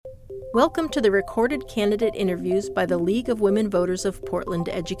Welcome to the recorded candidate interviews by the League of Women Voters of Portland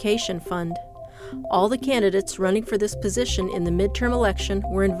Education Fund. All the candidates running for this position in the midterm election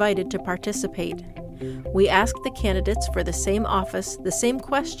were invited to participate. We asked the candidates for the same office the same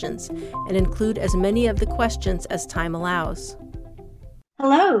questions and include as many of the questions as time allows.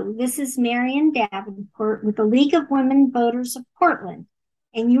 Hello, this is Marian Davenport with the League of Women Voters of Portland,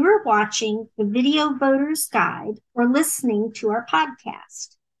 and you are watching the Video Voters Guide or listening to our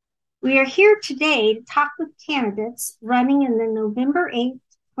podcast. We are here today to talk with candidates running in the November 8th,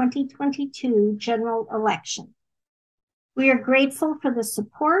 2022 general election. We are grateful for the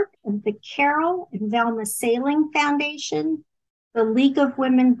support of the Carol and Velma Sailing Foundation, the League of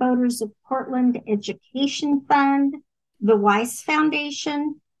Women Voters of Portland Education Fund, the Weiss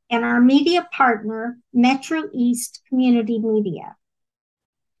Foundation, and our media partner, Metro East Community Media.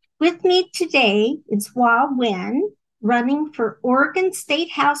 With me today is Nguyen, running for Oregon State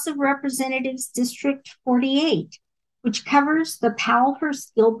House of Representatives District 48, which covers the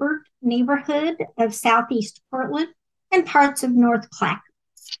Powellhurst-Gilbert neighborhood of Southeast Portland and parts of North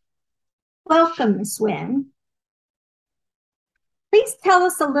Clackamas. Welcome, Ms. Nguyen. Please tell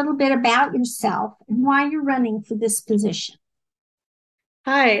us a little bit about yourself and why you're running for this position.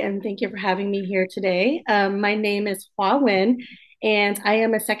 Hi, and thank you for having me here today. My name is Nguyen, and I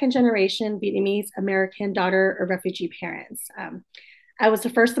am a second-generation Vietnamese American daughter of refugee parents. I was the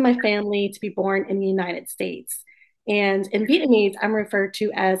first in my family to be born in the United States. And in Vietnamese, I'm referred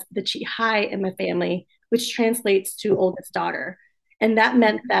to as the Chị Hai in my family, which translates to oldest daughter. And that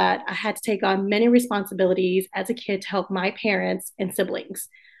meant that I had to take on many responsibilities as a kid to help my parents and siblings.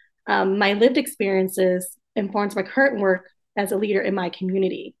 My lived experiences informs my current work as a leader in my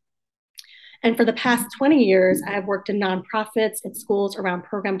community. And for the past 20 years, I have worked in nonprofits and schools around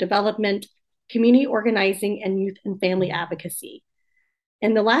program development, community organizing, and youth and family advocacy.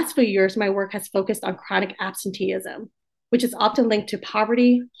 In the last few years, my work has focused on chronic absenteeism, which is often linked to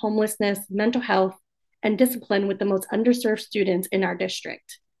poverty, homelessness, mental health, and discipline with the most underserved students in our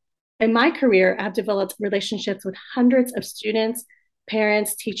district. In my career, I have developed relationships with hundreds of students,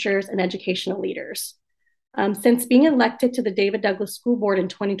 parents, teachers, and educational leaders. Since being elected to the David Douglas School Board in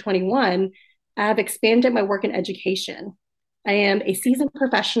 2021, I have expanded my work in education. I am a seasoned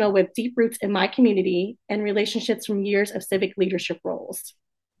professional with deep roots in my community and relationships from years of civic leadership roles.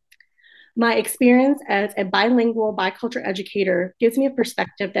 My experience as a bilingual, bicultural educator gives me a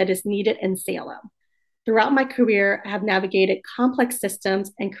perspective that is needed in Salem. Throughout my career, I have navigated complex systems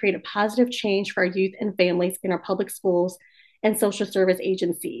and created positive change for our youth and families in our public schools and social service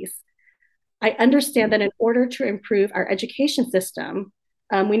agencies. I understand that in order to improve our education system,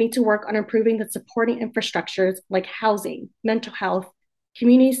 we need to work on improving the supporting infrastructures like housing, mental health,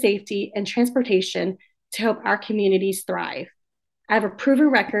 community safety, and transportation to help our communities thrive. I have a proven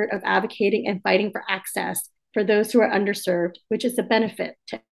record of advocating and fighting for access for those who are underserved, which is a benefit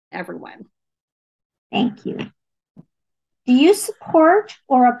to everyone. Thank you. Do you support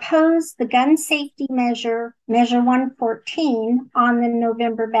or oppose the gun safety measure, Measure 114, on the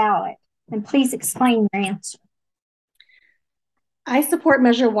November ballot? And please explain your answer. I support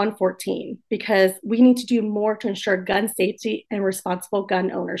Measure 114 because we need to do more to ensure gun safety and responsible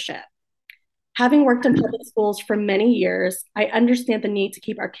gun ownership. Having worked in public schools for many years, I understand the need to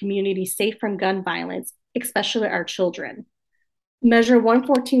keep our community safe from gun violence, especially our children. Measure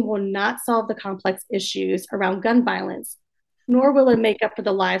 114 will not solve the complex issues around gun violence, nor will it make up for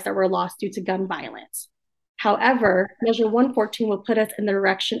the lives that were lost due to gun violence. However, Measure 114 will put us in the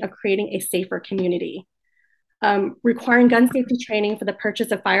direction of creating a safer community. Requiring gun safety training for the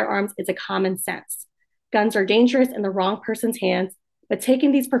purchase of firearms is a common sense. Guns are dangerous in the wrong person's hands, but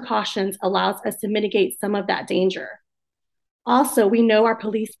taking these precautions allows us to mitigate some of that danger. Also, we know our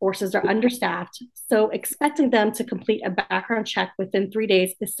police forces are understaffed, so expecting them to complete a background check within 3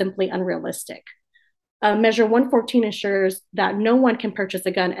 days is simply unrealistic. Measure 114 ensures that no one can purchase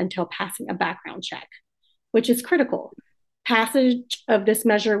a gun until passing a background check, which is critical. Passage of this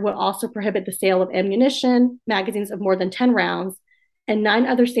measure will also prohibit the sale of ammunition, magazines of more than 10 rounds, and 9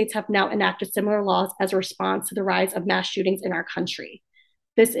 other states have now enacted similar laws as a response to the rise of mass shootings in our country.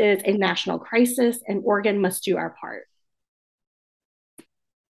 This is a national crisis, and Oregon must do our part.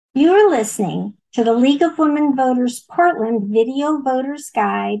 You are listening to the League of Women Voters Portland Video Voters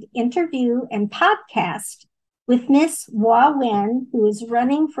Guide interview and podcast with Ms. Nguyen, who is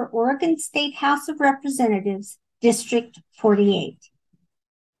running for Oregon State House of Representatives, District 48.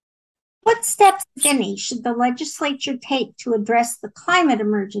 What steps, if any, should the legislature take to address the climate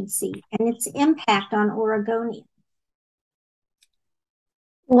emergency and its impact on Oregonians?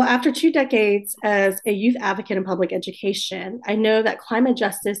 Well, after 2 decades as a youth advocate in public education, I know that climate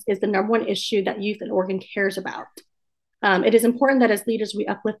justice is the number one issue that youth in Oregon cares about. It is important that as leaders, we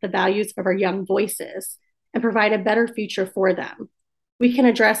uplift the values of our young voices and provide a better future for them. We can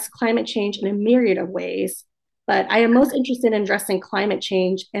address climate change in a myriad of ways, but I am most interested in addressing climate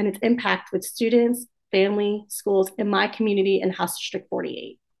change and its impact with students, family, schools in my community in House District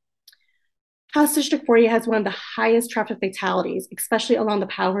 48. House District 48 has one of the highest traffic fatalities, especially along the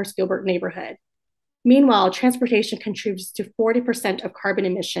Powers-Gilbert neighborhood. Meanwhile, transportation contributes to 40% of carbon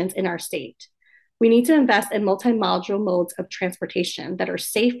emissions in our state. We need to invest in multimodal modes of transportation that are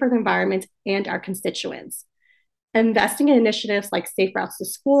safe for the environment and our constituents. Investing in initiatives like safe routes to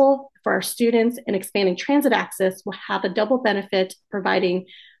school for our students and expanding transit access will have a double benefit, providing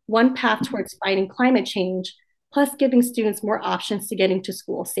one path towards fighting climate change, plus giving students more options to getting to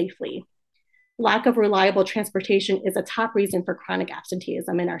school safely. Lack of reliable transportation is a top reason for chronic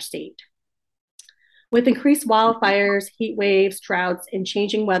absenteeism in our state. With increased wildfires, heat waves, droughts, and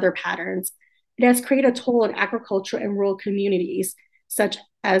changing weather patterns, it has created a toll on agriculture and rural communities, such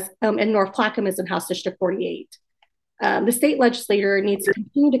as in North Clackamas and House District 48. The state legislature needs to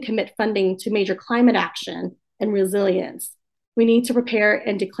continue to commit funding to major climate action and resilience. We need to prepare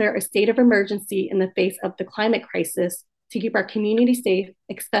and declare a state of emergency in the face of the climate crisis to keep our community safe,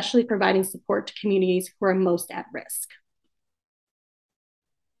 especially providing support to communities who are most at risk.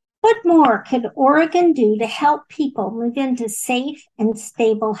 What more could Oregon do to help people move into safe and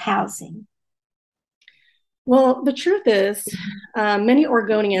stable housing? Well, the truth is, many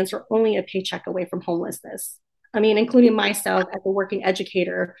Oregonians are only a paycheck away from homelessness. Including myself as a working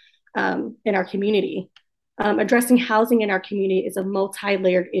educator in our community. Addressing housing in our community is a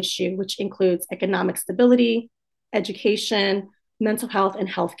multi-layered issue, which includes economic stability, education, mental health, and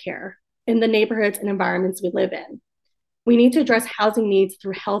healthcare in the neighborhoods and environments we live in. We need to address housing needs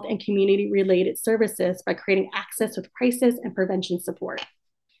through health and community-related services by creating access with crisis and prevention support.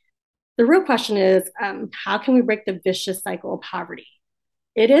 The real question is, how can we break the vicious cycle of poverty?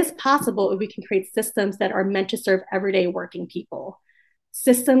 It is possible if we can create systems that are meant to serve everyday working people,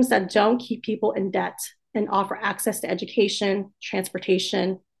 systems that don't keep people in debt and offer access to education,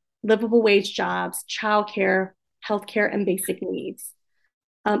 transportation, livable wage jobs, childcare, healthcare, and basic needs.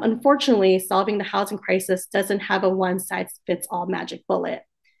 Unfortunately, solving the housing crisis doesn't have a one-size-fits-all magic bullet.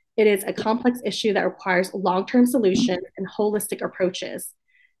 It is a complex issue that requires long-term solutions and holistic approaches.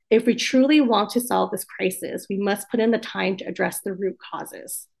 If we truly want to solve this crisis, we must put in the time to address the root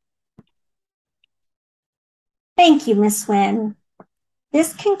causes. Thank you, Ms. Nguyen.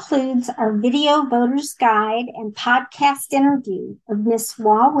 This concludes our video voter's guide and podcast interview of Ms.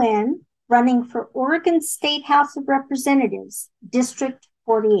 Hua Nguyen, running for Oregon State House of Representatives, District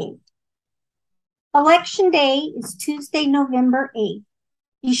 48. Election Day is Tuesday, November 8th.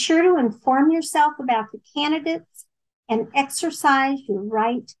 Be sure to inform yourself about the candidates and exercise your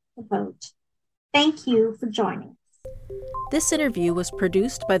right to vote. Thank you for joining. This interview was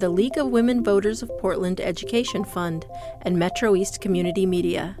produced by the League of Women Voters of Portland Education Fund and Metro East Community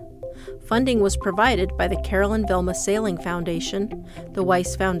Media. Funding was provided by the Carolyn Velma Sailing Foundation, the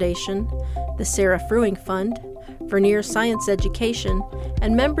Weiss Foundation, the Sarah Fruing Fund, Vernier Science Education,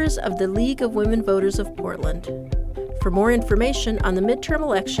 and members of the League of Women Voters of Portland. For more information on the midterm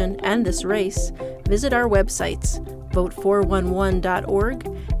election and this race, visit our websites, vote411.org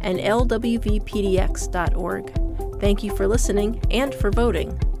and lwvpdx.org. Thank you for listening and for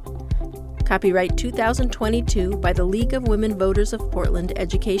voting. Copyright 2022 by the League of Women Voters of Portland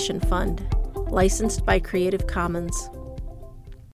Education Fund. Licensed by Creative Commons.